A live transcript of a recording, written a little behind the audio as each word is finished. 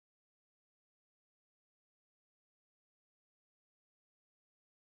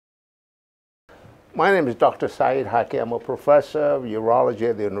My name is Dr. Saeed Hakki. I'm a professor of urology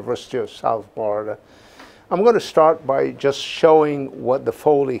at the University of South Florida. I'm going to start by just showing what the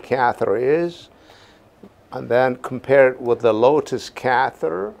Foley catheter is and then compare it with the Lotus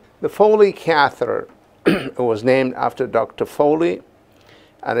catheter. The Foley catheter was named after Dr. Foley,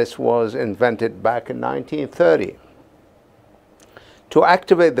 and it was invented back in 1930. To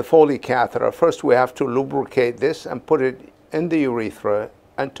activate the Foley catheter, first we have to lubricate this and put it in the urethra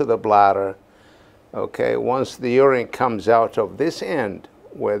and to the bladder. Okay, once the urine comes out of this end,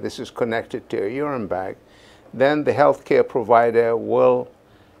 where this is connected to a urine bag, then the healthcare provider will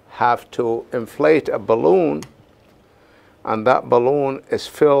have to inflate a balloon, and that balloon is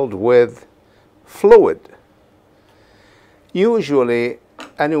filled with fluid, usually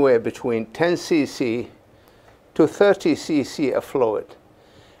anywhere between 10 cc to 30 cc of fluid.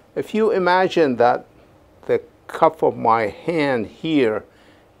 If you imagine that the cup of my hand here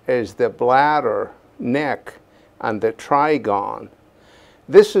is the bladder neck and the trigone,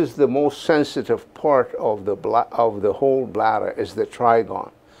 this is the most sensitive part of the whole bladder, is the trigone.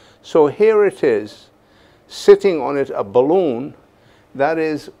 So here it is, sitting on it a balloon that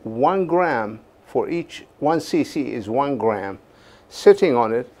is 1 gram for each, 1 cc is 1 gram, sitting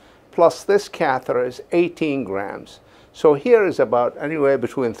on it, plus this catheter is 18 grams. So here is about anywhere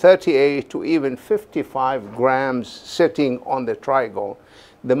between 38 to even 55 grams sitting on the trigone,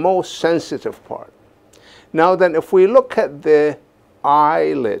 the most sensitive part. Now then, if we look at the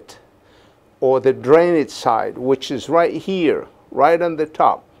eyelet or the drainage side, which is right here, right on the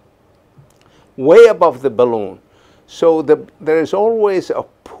top, way above the balloon, so there is always a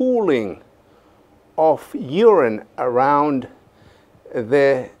pooling of urine around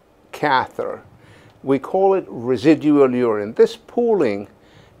the catheter. We call it residual urine. This pooling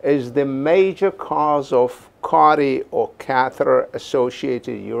is the major cause of CAUTI or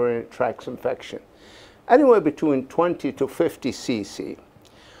catheter-associated urinary tract infection, anywhere between 20 to 50 cc.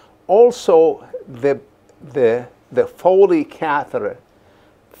 Also, the Foley catheter,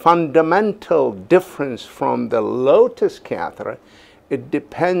 fundamental difference from the Lotus catheter, it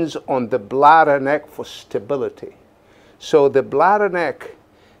depends on the bladder neck for stability. So the bladder neck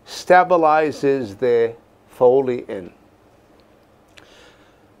stabilizes the Foley in.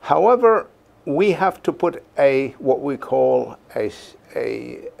 However, we have to put what we call a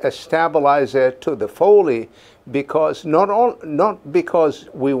stabilizer to the Foley, because not because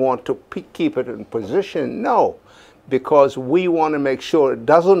we want to keep it in position, no, because we want to make sure it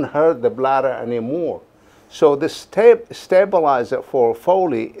doesn't hurt the bladder anymore. So the stabilizer for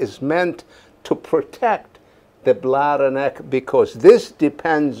Foley is meant to protect the bladder neck, because this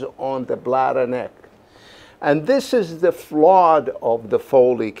depends on the bladder neck. And this is the flaw of the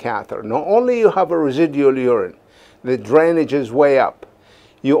Foley catheter. Not only you have a residual urine, the drainage is way up,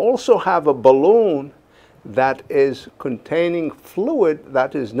 you also have a balloon that is containing fluid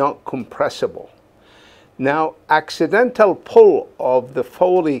that is not compressible. Now, accidental pull of the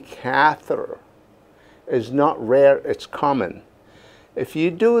Foley catheter is not rare, it's common. If you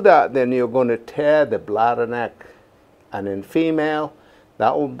do that, then you're going to tear the bladder neck, and in female,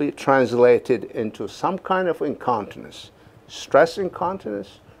 that will be translated into some kind of incontinence, stress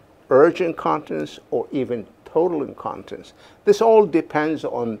incontinence, urge incontinence, or even total incontinence. This all depends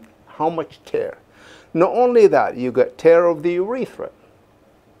on how much tear. Not only that, you get tear of the urethra,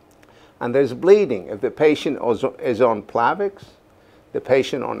 and there's bleeding. If the patient is on Plavix, the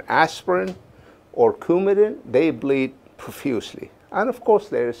patient on aspirin or Coumadin, they bleed profusely. And of course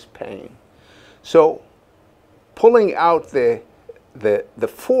there is pain. So pulling out the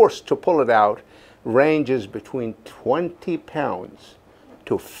force to pull it out ranges between 20 pounds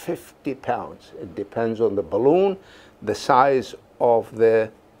to 50 pounds. It depends on the balloon, the size of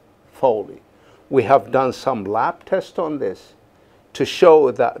the Foley. We have done some lab tests on this to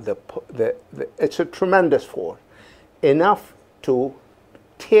show that it's a tremendous force, enough to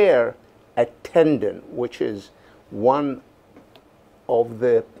tear a tendon, which is one of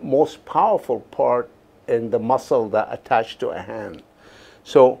the most powerful part in the muscle that attached to a hand.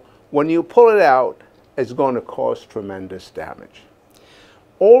 So when you pull it out, it's going to cause tremendous damage.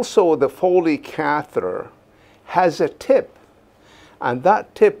 Also, the Foley catheter has a tip, and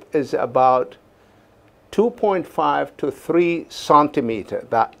that tip is about 2.5 to 3 centimeter,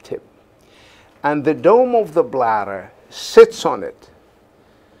 that tip. And the dome of the bladder sits on it,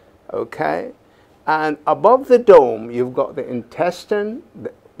 okay? And above the dome, you've got the intestine,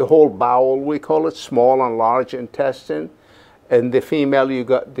 the whole bowel, we call it, small and large intestine. In the female, you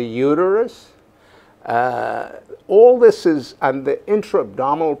got the uterus. All this is, and the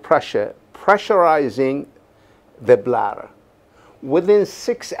intra-abdominal pressure, pressurizing the bladder. Within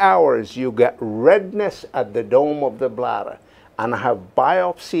 6 hours, you get redness at the dome of the bladder. And I have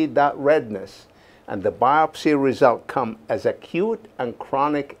biopsied that redness, and the biopsy result come as acute and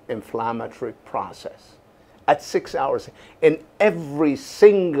chronic inflammatory process at 6 hours in every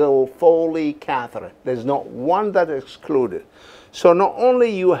single Foley catheter. There's not one that is excluded. So not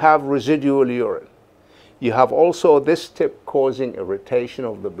only you have residual urine, you have also this tip causing irritation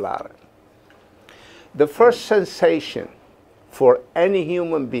of the bladder. The first sensation for any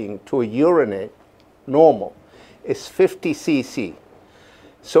human being to urinate normal is 50 cc.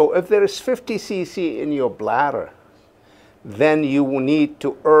 So if there is 50 cc in your bladder, then you will need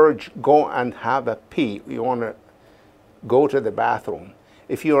to urge, go and have a pee. You want to go to the bathroom.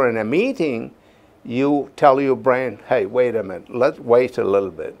 If you're in a meeting, you tell your brain, hey, wait a minute, let's wait a little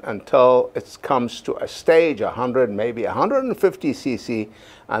bit until it comes to a stage, 100, maybe 150 cc,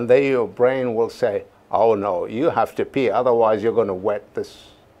 and then your brain will say, oh no, you have to pee, otherwise you're going to wet this,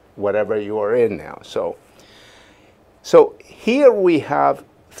 whatever you are in now. So here we have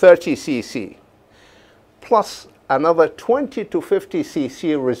 30 cc plus another 20 to 50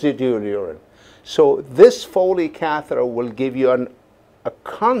 cc residual urine. So this Foley catheter will give you a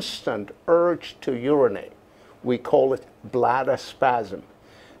constant urge to urinate. We call it bladder spasm.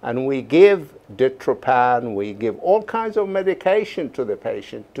 And we give ditropan, we give all kinds of medication to the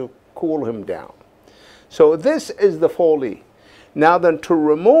patient to cool him down. So this is the Foley. Now then, to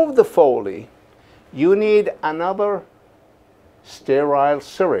remove the Foley, you need another sterile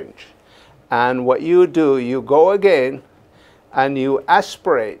syringe. And what you do, you go again and you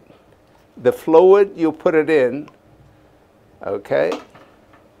aspirate the fluid, you put it in, okay,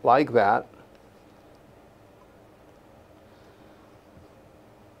 like that.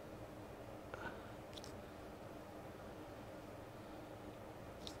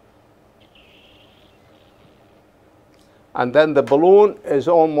 And then the balloon is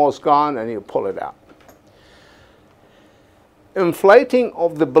almost gone and you pull it out. Inflating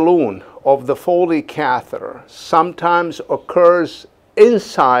of the balloon of the Foley catheter sometimes occurs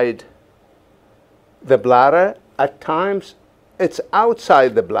inside the bladder. At times it's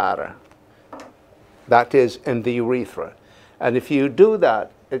outside the bladder, that is in the urethra. And if you do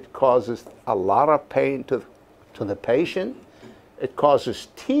that, it causes a lot of pain to the patient. It causes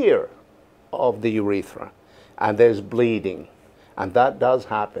tear of the urethra, and there's bleeding, and that does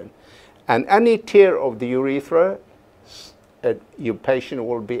happen. And any tear of the urethra, your patient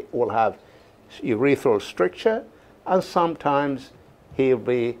will have urethral stricture, and sometimes he'll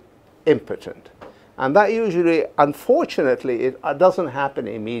be impotent. And that usually, unfortunately, it doesn't happen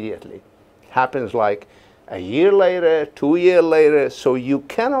immediately. It happens like a year later, 2 years later, so you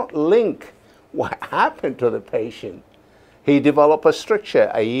cannot link what happened to the patient. He developed a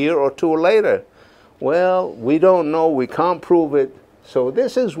stricture a year or two later. Well, we don't know, we can't prove it. So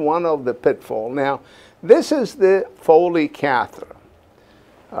this is one of the pitfalls. Now, this is the Foley catheter,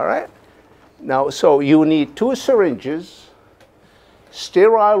 all right? Now, so you need 2 syringes,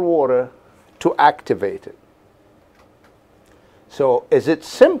 sterile water to activate it. So is it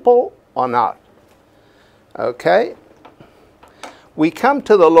simple or not? Okay. We come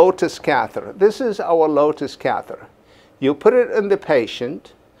to the Lotus catheter. This is our Lotus catheter. You put it in the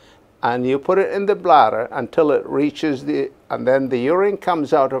patient and you put it in the bladder until it reaches and then the urine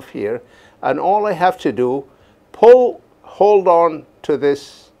comes out of here, and all I have to do, hold on to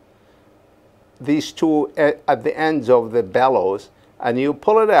these two at the ends of the bellows, and you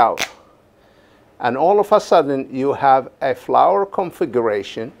pull it out. And all of a sudden, you have a flower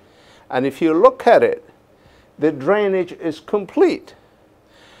configuration. And if you look at it, the drainage is complete.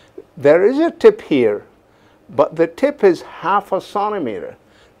 There is a tip here, but the tip is 1/2 centimeter,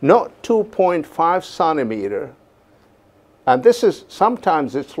 not 2.5 centimeter. And this is,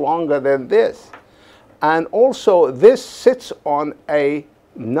 sometimes it's longer than this. And also, this sits on a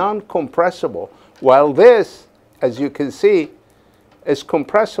non-compressible, while this, as you can see, is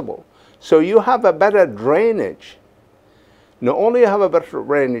compressible. So you have a better drainage. Not only you have a better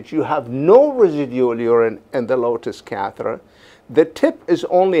drainage, you have no residual urine in the Lotus catheter. The tip is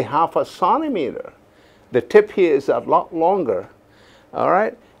only 1/2 centimeter. The tip here is a lot longer, all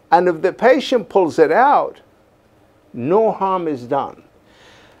right? And if the patient pulls it out, no harm is done.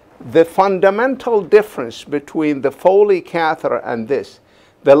 The fundamental difference between the Foley catheter and this,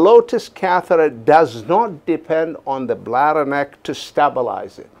 the Lotus catheter does not depend on the bladder neck to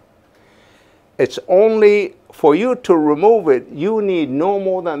stabilize it. It's only, for you to remove it, you need no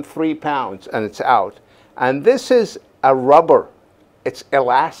more than 3 pounds and it's out. And this is a rubber. It's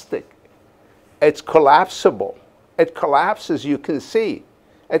elastic. It's collapsible. It collapses, you can see.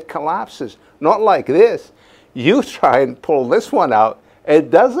 It collapses. Not like this. You try and pull this one out,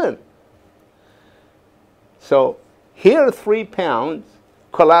 it doesn't. So here 3 pounds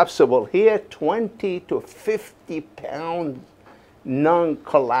collapsible, here 20 to 50 pounds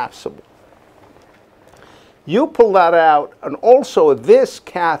non-collapsible. You pull that out, and also this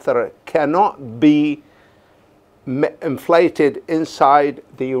catheter cannot be inflated inside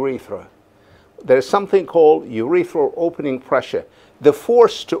the urethra. There's something called urethral opening pressure. The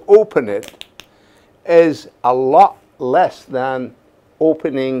force to open it is a lot less than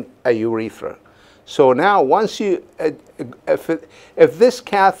opening a urethra. So now once you, if this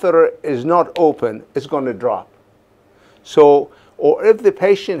catheter is not open, it's going to drop. So, or if the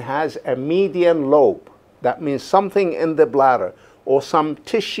patient has a median lobe, that means something in the bladder, or some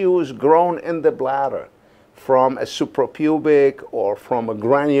tissues grown in the bladder from a suprapubic or from a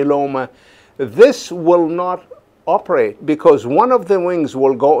granuloma, this will not operate because one of the wings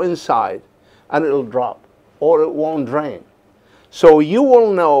will go inside and it'll drop, or it won't drain. So you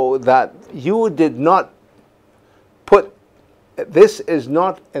will know that you did not put, this is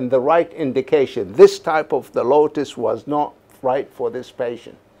not in the right indication. This type of the Lotus was not right for this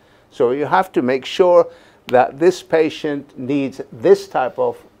patient. So you have to make sure that this patient needs this type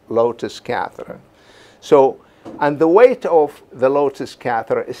of Lotus catheter. So, and the weight of the Lotus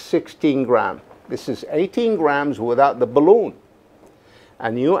catheter is 16 grams. This is 18 grams without the balloon.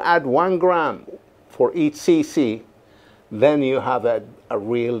 And you add 1 gram for each cc, then you have a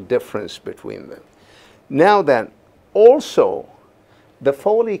real difference between them. Now then, also, the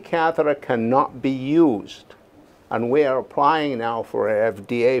Foley catheter cannot be used, and we are applying now for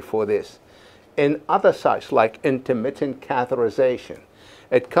FDA for this, in other sites like intermittent catheterization.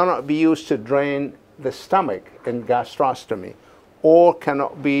 It cannot be used to drain the stomach in gastrostomy, or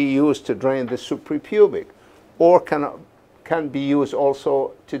cannot be used to drain the suprapubic, or can be used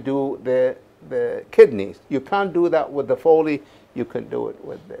also to do the kidneys. You can't do that with the Foley, you can do it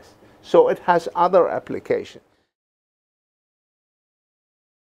with this. So it has other applications.